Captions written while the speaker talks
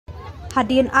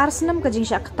Hadian arsenam kajing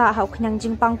syakta hau kenyang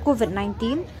jingpang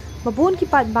COVID-19 babun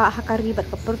kipat ba hakaribat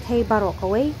kepurthei baro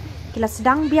kawai kila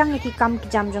sedang biang ki kam ki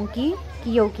jam jongki ki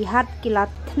yo ki hat kila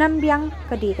thnam biang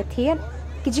kadi kathian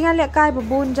kijinga lekai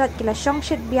babun jat kila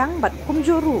Shongshit biang bat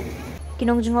kumjuru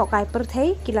kinong jingok kai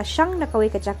purthei kila shang na kawai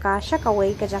kajaka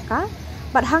syakawai kajaka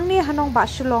bat hangni hanong ba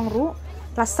Shillong ru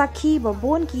la sakhi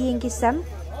babun ki ying ki sem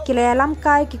kila lam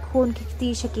kai ki khun ki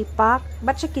ti shaki pak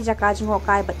bat shaki jaka jingok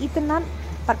kai bat itenan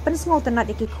pat pensngau tenat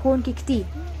ki khun ki ti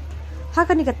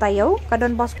hakani katayau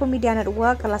kadon bospo media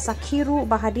network kala sakhiru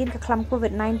bahadin ke klam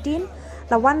COVID-19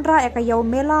 lawanra ekayau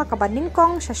Mela ka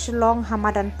baningkong sa Shillong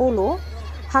hamadan Polo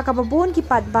haka babun ki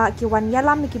patba ki wan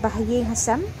yalam ki bahayeng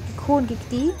hasam ki khun ki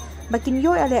ti bakin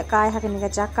yo ale kai hakani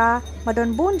gajaka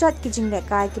madon bonjat ki jingle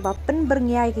kai ki ba pen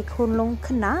berngiai ki khun long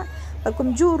khna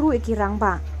bakum juru ki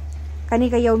rangba kani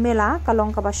kayau Mela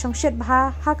kalong ka ba Shongshit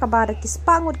bha haka ba ki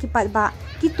spangut ki patba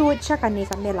ki tu chakani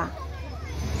ka Mela